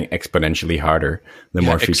getting exponentially harder the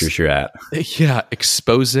more features you're at. Yeah,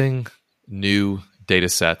 exposing new data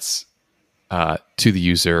sets to the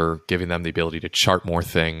user, giving them the ability to chart more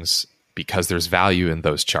things because there's value in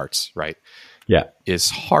those charts, right? Yeah. Is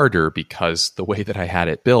harder because the way that I had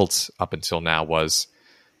it built up until now was,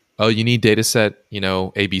 oh, you need data set,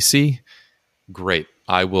 ABC? Great.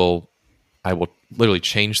 I will literally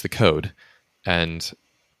change the code and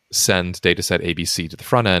send dataset ABC to the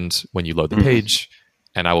front end when you load the page,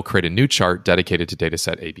 and I will create a new chart dedicated to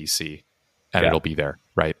dataset ABC, and it'll be there,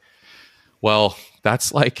 right? Well,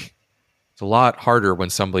 that's like, it's a lot harder when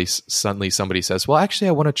somebody says, well, actually,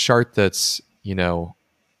 I want a chart that's,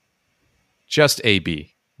 just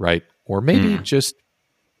AB, right? Or maybe just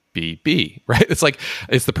BB, right?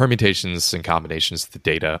 It's the permutations and combinations of the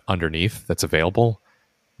data underneath that's available,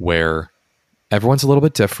 where everyone's a little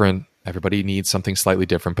bit different. Everybody needs something slightly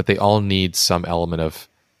different, but they all need some element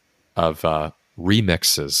of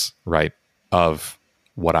remixes, right? Of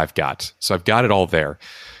what I've got. So I've got it all there,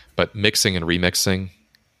 but mixing and remixing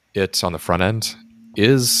it on the front end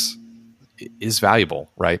is valuable,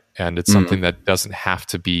 right? And it's something that doesn't have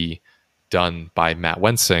to be done by Matt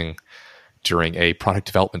Wensing during a product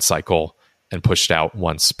development cycle and pushed out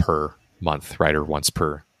once per month, right? Or once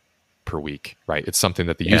per week, right? It's something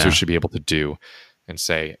that the user should be able to do and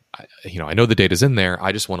say, I know the data's in there.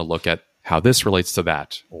 I just want to look at how this relates to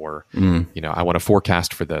that, or, I want to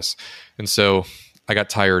forecast for this. And so I got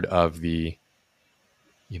tired of the,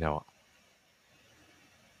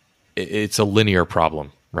 it's a linear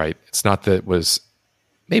problem, right? It's not that it was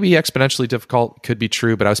maybe exponentially difficult, could be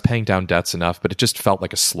true, but I was paying down debts enough, but it just felt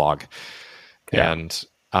like a slog. Yeah. And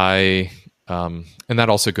and that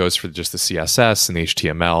also goes for just the CSS and the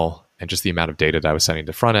HTML and just the amount of data that I was sending to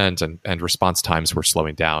the front end, and response times were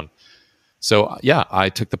slowing down. So I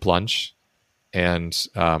took the plunge and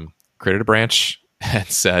created a branch and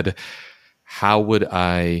said, how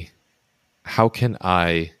can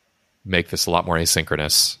I make this a lot more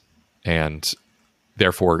asynchronous, and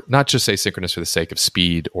therefore not just asynchronous for the sake of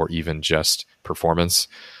speed or even just performance,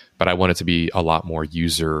 but I want it to be a lot more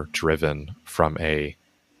user driven from a,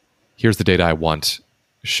 here's the data I want,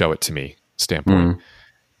 show it to me standpoint.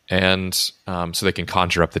 And so they can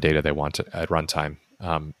conjure up the data they want at runtime.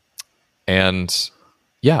 I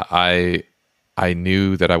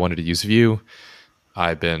knew that I wanted to use Vue.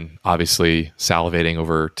 I've been obviously salivating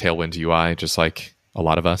over Tailwind UI, just like a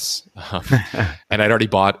lot of us. And I'd already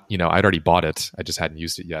bought it. I just hadn't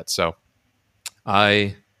used it yet. So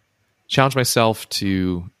I challenged myself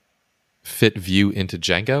to fit Vue into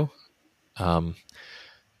Django.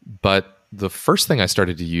 But the first thing I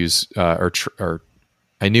started to use,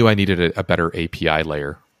 I knew I needed a better API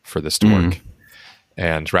layer for this to work.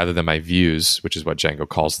 And rather than my views, which is what Django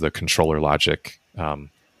calls the controller logic,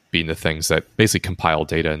 being the things that basically compile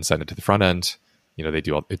data and send it to the front end,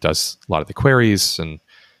 it does a lot of the queries and,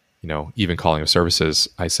 even calling of services.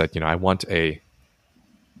 I said, I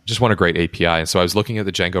just want a great API. And so I was looking at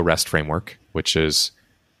the Django REST framework, which is,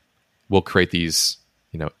 we'll create these,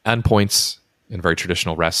 endpoints in a very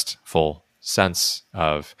traditional RESTful sense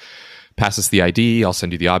of passes the ID, I'll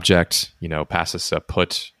send you the object, pass us a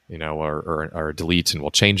put, or a delete, and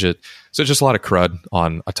we'll change it. So it's just a lot of CRUD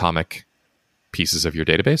on atomic pieces of your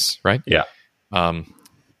database, right? Yeah.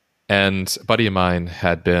 And a buddy of mine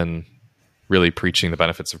had been really preaching the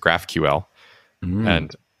benefits of GraphQL.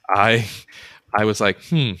 And I was like,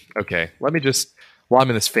 okay, let me just, while I'm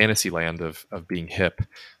in this fantasy land of being hip,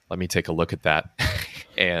 let me take a look at that.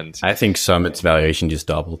 And I think Summit's valuation just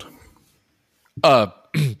doubled.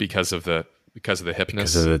 Because of the hipness.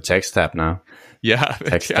 Because of the tech stack now. Yeah.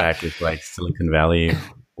 Tech stack is like Silicon Valley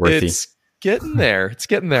worthy. It's getting there. It's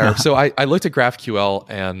getting there. So I looked at GraphQL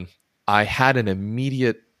and I had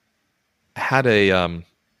the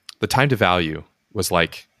time to value was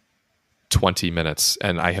like 20 minutes.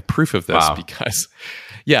 And I have proof of this because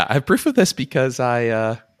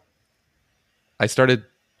I started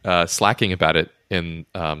slacking about it in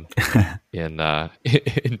in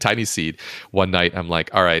TinySeed one night. I'm like,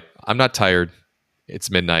 all right, I'm not tired. It's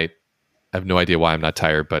midnight. I have no idea why I'm not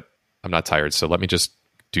tired, but I'm not tired. So let me just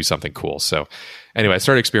do something cool. So anyway, I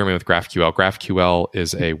started experimenting with GraphQL. GraphQL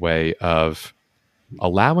is a way of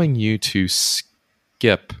allowing you to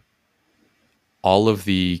skip all of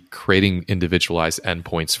the creating individualized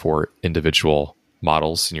endpoints for individual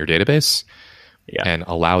models in your database and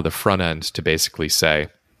allow the front end to basically say,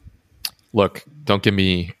 look, don't give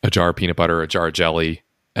me a jar of peanut butter, a jar of jelly,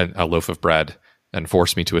 and a loaf of bread, and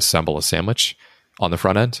force me to assemble a sandwich on the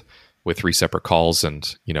front end with 3 separate calls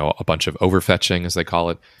and, a bunch of overfetching, as they call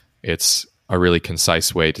it. It's a really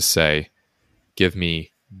concise way to say, give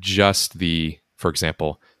me just for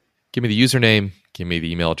example, give me the username, give me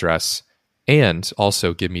the email address, and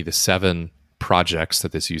also give me the 7 projects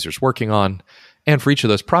that this user's working on. And for each of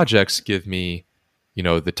those projects, give me,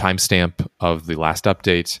 the timestamp of the last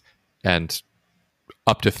update and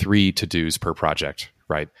up to 3 to-dos per project,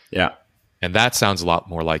 right? Yeah. And that sounds a lot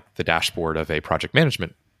more like the dashboard of a project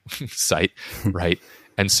management site, right?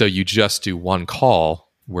 And so you just do one call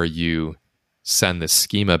where you send this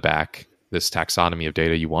schema back, this taxonomy of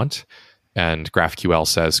data you want, and GraphQL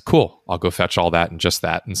says, cool, I'll go fetch all that and just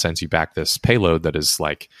that, and sends you back this payload that is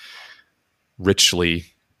like richly,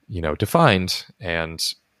 defined, and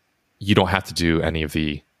you don't have to do any of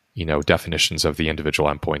the, definitions of the individual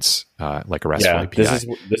endpoints like a RESTful API.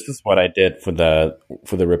 This is what I did for the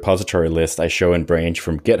repository list I show in Branch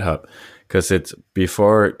from GitHub, because it's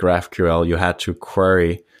before GraphQL, you had to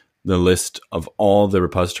query the list of all the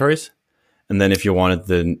repositories. And then if you wanted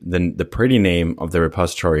the pretty name of the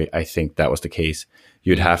repository, I think that was the case,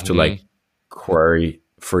 you'd have to query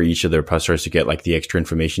for each of the repositories to get like the extra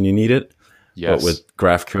information you needed. Yes. But with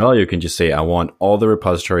GraphQL, you can just say, I want all the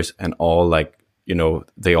repositories and all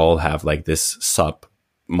they all have like this sub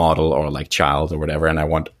model or like child or whatever. And I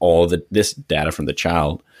want all this data from the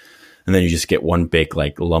child. And then you just get one big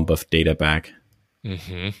like lump of data back,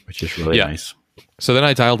 which is really nice. So then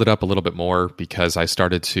I dialed it up a little bit more because I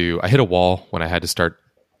hit a wall when I had to start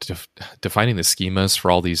defining the schemas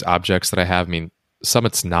for all these objects that I have. I mean,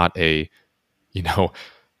 Summit's not a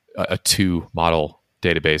 2 model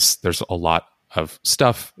database. There's a lot of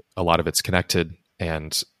stuff, a lot of it's connected,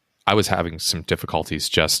 and I was having some difficulties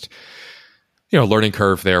just, learning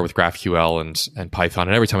curve there with GraphQL and Python.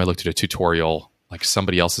 And every time I looked at a tutorial, like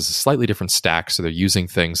somebody else is a slightly different stack, so they're using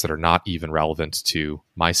things that are not even relevant to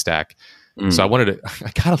my stack. So I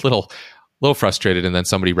got a little frustrated, and then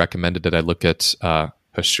somebody recommended that I look at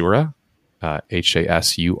Hasura,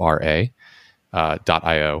 Hasura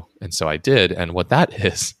 .io, and so I did. And what that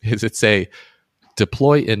is it's a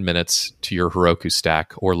deploy in minutes to your Heroku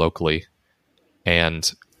stack or locally,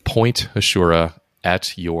 and point Hasura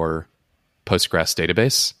at your Postgres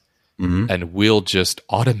database, and we'll just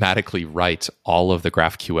automatically write all of the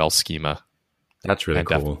GraphQL schema. That's really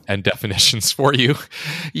cool. And definitions for you.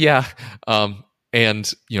 Yeah.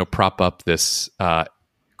 And, prop up this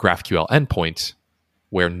GraphQL endpoint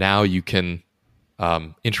where now you can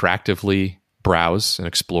interactively browse and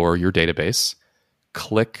explore your database,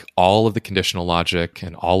 click all of the conditional logic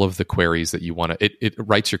and all of the queries that you want to, it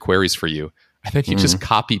writes your queries for you. And then you just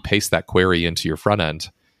copy paste that query into your front end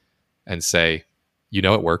and say,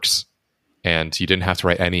 it works. And you didn't have to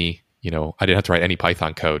write any, I didn't have to write any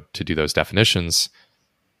Python code to do those definitions.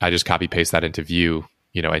 I just copy paste that into Vue,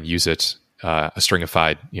 and use it a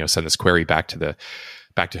stringified, send this query back to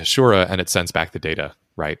Hasura, and it sends back the data,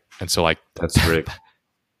 right? And so that's great.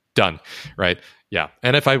 Done, right? Yeah.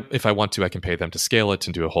 And if I want to, I can pay them to scale it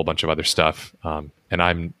and do a whole bunch of other stuff. And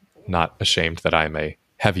I'm not ashamed that I'm a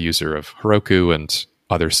heavy user of Heroku and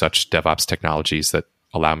other such DevOps technologies that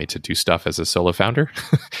allow me to do stuff as a solo founder.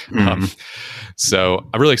 So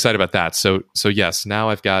I'm really excited about that. So yes, now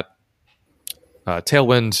I've got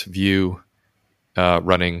Tailwind, Vue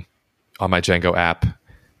running on my Django app,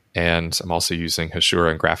 and I'm also using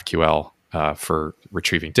Hasura and GraphQL for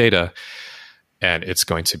retrieving data. And it's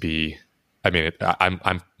going to be,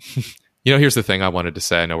 I'm here's the thing I wanted to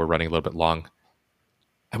say. I know we're running a little bit long.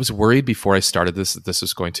 I was worried before I started this that this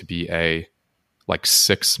was going to be a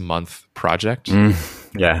 6-month project.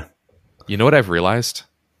 Yeah. You know what I've realized?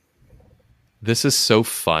 This is so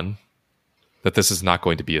fun that this is not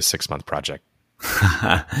going to be a 6-month project.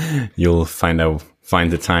 You'll find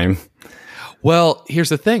the time. Well, here's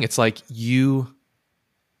the thing. It's like you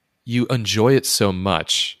enjoy it so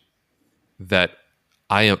much that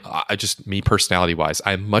me personality wise,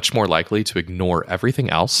 I'm much more likely to ignore everything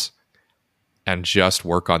else and just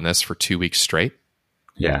work on this for 2 weeks straight.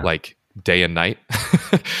 Yeah. Day and night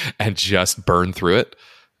and just burn through it.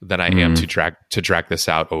 than I am to drag this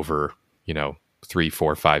out over, 3,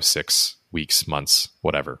 4, 5, 6 weeks, months,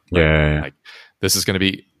 whatever. Right? Yeah. Like this is going to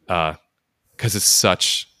be, cause it's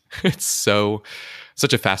such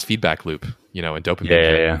a fast feedback loop, and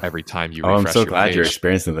dopamine every time you refresh. I'm so glad page. You're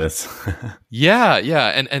experiencing this. Yeah.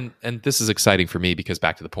 And this is exciting for me because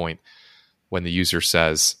back to the point when the user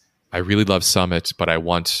says, I really love Summit, but I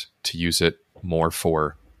want to use it more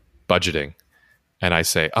for budgeting. And I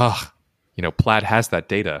say, Plaid has that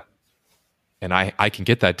data and I can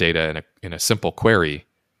get that data in a simple query.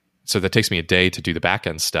 So that takes me a day to do the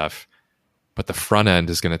backend stuff, but the front end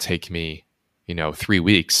is going to take me, 3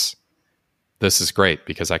 weeks. This is great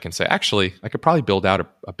because I can say, actually, I could probably build out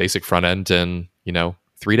a basic front end in,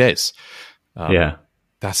 3 days.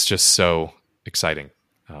 That's just so exciting.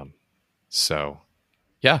 So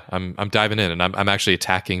yeah, I'm diving in and I'm actually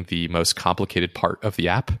attacking the most complicated part of the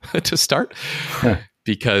app to start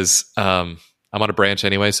because I'm on a branch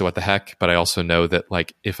anyway. So what the heck? But I also know that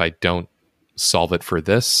like, if I don't solve it for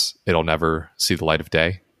this, it'll never see the light of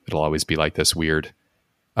day. It'll always be like this weird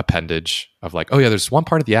appendage of like, oh yeah, there's one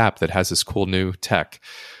part of the app that has this cool new tech.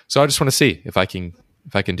 So I just want to see if I can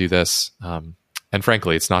do this. And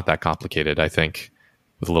frankly, it's not that complicated. I think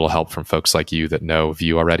with a little help from folks like you that know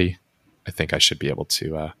Vue already, I think I should be able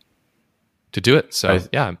to do it. So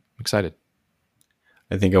I'm excited.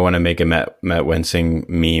 I think I want to make a Matt Wensing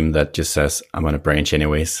meme that just says, I'm on a branch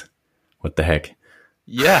anyways. What the heck?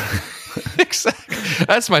 Yeah, exactly.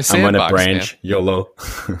 That's my sandbox. I'm on a branch, man. YOLO.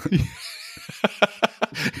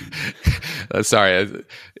 Sorry,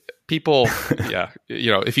 people. Yeah,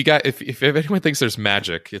 if anyone thinks there's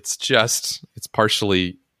magic, it's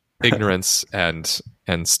partially ignorance and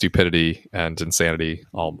stupidity and insanity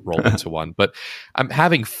all rolled into one. But I'm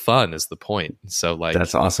having fun is the point. So like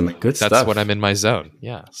that's awesome. Good stuff. That's when I'm in my zone.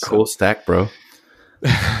 Yeah. Cool stack, bro.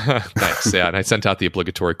 Thanks. Yeah, and I sent out the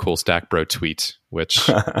obligatory cool stack, bro tweet, which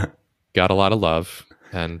got a lot of love.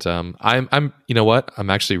 And I'm you know what? I'm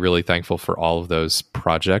actually really thankful for all of those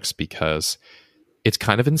projects because it's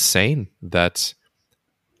kind of insane that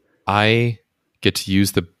I get to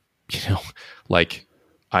use the, like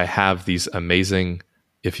I have these amazing,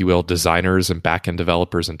 if you will, designers and backend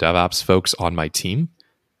developers and DevOps folks on my team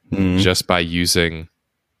just by using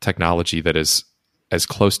technology that is as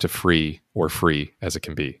close to free or free as it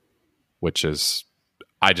can be, which is,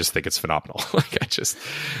 I just think it's phenomenal.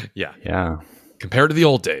 Yeah. Compared to the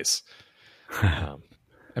old days. I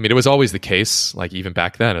mean, it was always the case, like even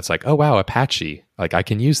back then, it's like, oh, wow, Apache, like I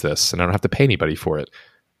can use this and I don't have to pay anybody for it.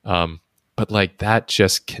 But like that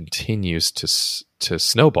just continues to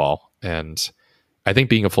snowball. And I think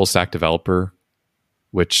being a full stack developer,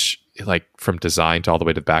 which like from design to all the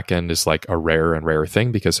way to the back end is like a rarer and rarer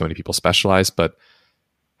thing because so many people specialize, but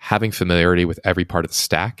having familiarity with every part of the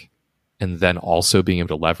stack and then also being able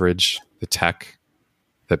to leverage the tech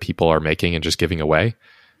that people are making and just giving away.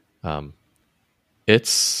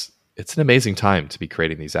 It's an amazing time to be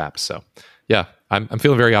creating these apps. So yeah, I'm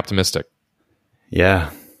feeling very optimistic.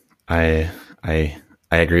 Yeah, I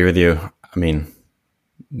agree with you. I mean,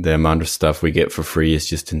 the amount of stuff we get for free is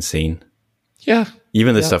just insane. Yeah.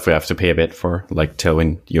 Even the stuff we have to pay a bit for, like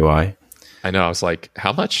Tailwind UI. I know. I was like,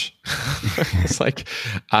 how much? It's like,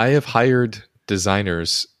 I have hired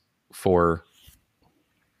designers for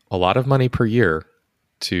a lot of money per year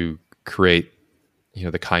to create,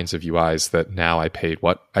 the kinds of UIs that now I paid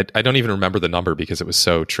what? I don't even remember the number because it was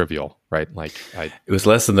so trivial, right? Like it was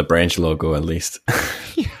less than the branch logo at least.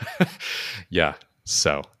 Yeah.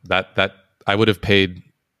 So that I would have paid,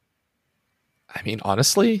 I mean,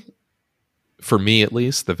 honestly, for me at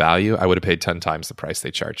least, the value, I would have paid 10 times the price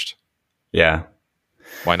they charged. Yeah.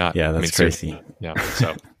 Why not? Yeah, that's crazy. Yeah.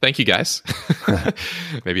 So thank you guys.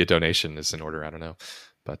 Maybe a donation is in order. I don't know.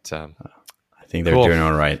 But I think they're doing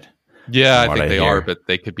all right. Yeah, I think they are, but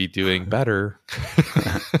they could be doing better.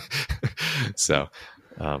 So,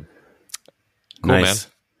 cool, nice.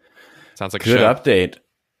 Man. Sounds like good a show. Update.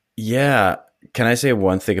 Yeah. Can I say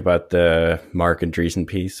one thing about the Marc Andreessen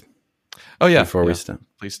piece? Oh, yeah. Before we start.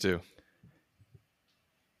 Please do.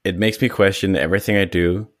 It makes me question everything I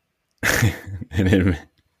do. I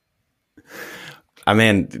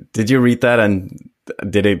mean, did you read that and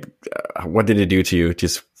what did it do to you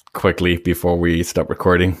just quickly before we stop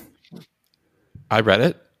recording? I read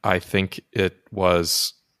it. I think it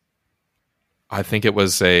was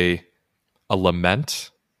a lament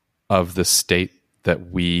of the state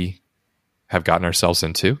that we have gotten ourselves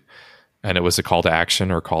into. And it was a call to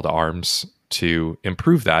action or call to arms to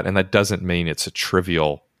improve that. And that doesn't mean it's a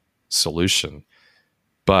trivial solution,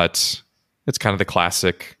 but it's kind of the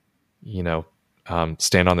classic,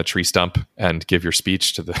 stand on the tree stump and give your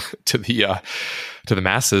speech to the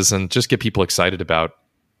masses and just get people excited about,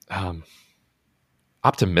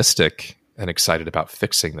 optimistic and excited about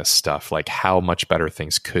fixing this stuff, like how much better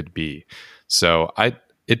things could be. So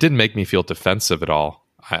it didn't make me feel defensive at all.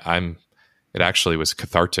 It actually was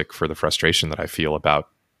cathartic for the frustration that I feel about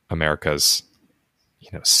America's,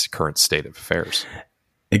 current state of affairs.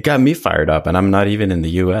 It got me fired up, and I'm not even in the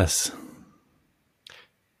US.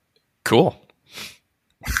 Cool.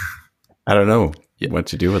 I don't know what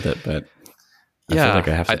to do with it, but I feel like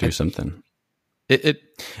I have to do something.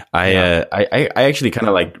 I actually kind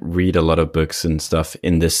of like read a lot of books and stuff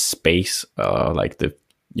in this space, like the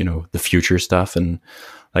future stuff, and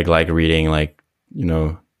like reading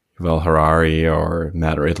Yuval Harari or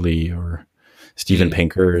Matt Ridley or Steven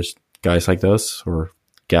Pinker, guys like those, or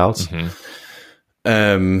gals.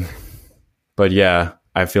 But yeah,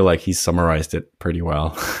 I feel like he summarized it pretty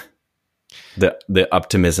well. The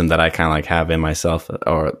optimism that I kind of like have in myself,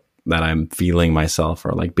 or that I'm feeling myself,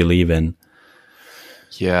 or like believe in.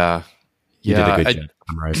 Yeah. You did a good job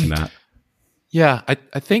summarizing that. Yeah,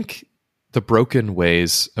 I think the broken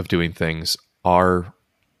ways of doing things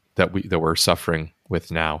that we're suffering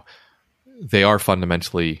with now, they are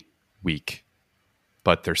fundamentally weak,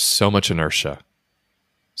 but there's so much inertia,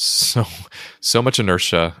 so much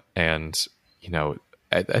inertia, and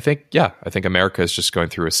I think America is just going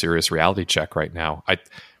through a serious reality check right now.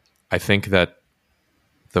 I think that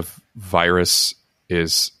the virus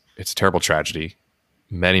it's a terrible tragedy.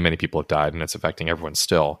 Many people have died, and it's affecting everyone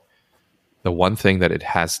still. The one thing that it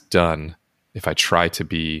has done, if I try to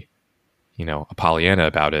be, a Pollyanna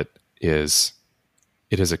about it, is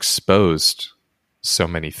it has exposed so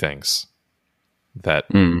many things that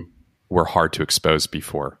were hard to expose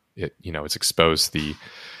before. It's exposed the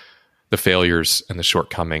failures and the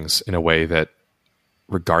shortcomings in a way that,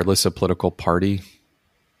 regardless of political party,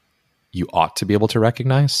 you ought to be able to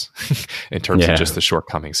recognize in terms of just the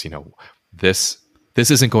shortcomings. This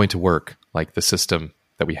isn't going to work. Like, the system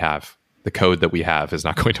that we have, the code that we have, is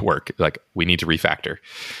not going to work. Like, we need to refactor.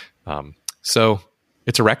 So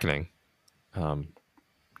it's a reckoning. We'll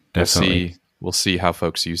see how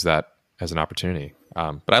folks use that as an opportunity.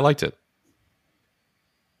 But I liked it.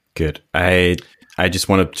 Good. I just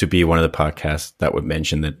wanted to be one of the podcasts that would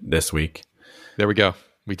mention it this week. There we go.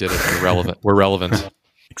 We did it. We're relevant. We're relevant.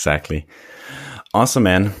 Exactly. Awesome,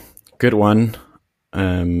 man. Good one.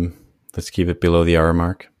 Let's keep it below the hour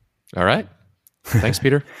mark. All right. Thanks,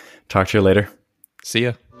 Peter. Talk to you later. See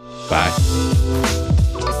ya. Bye.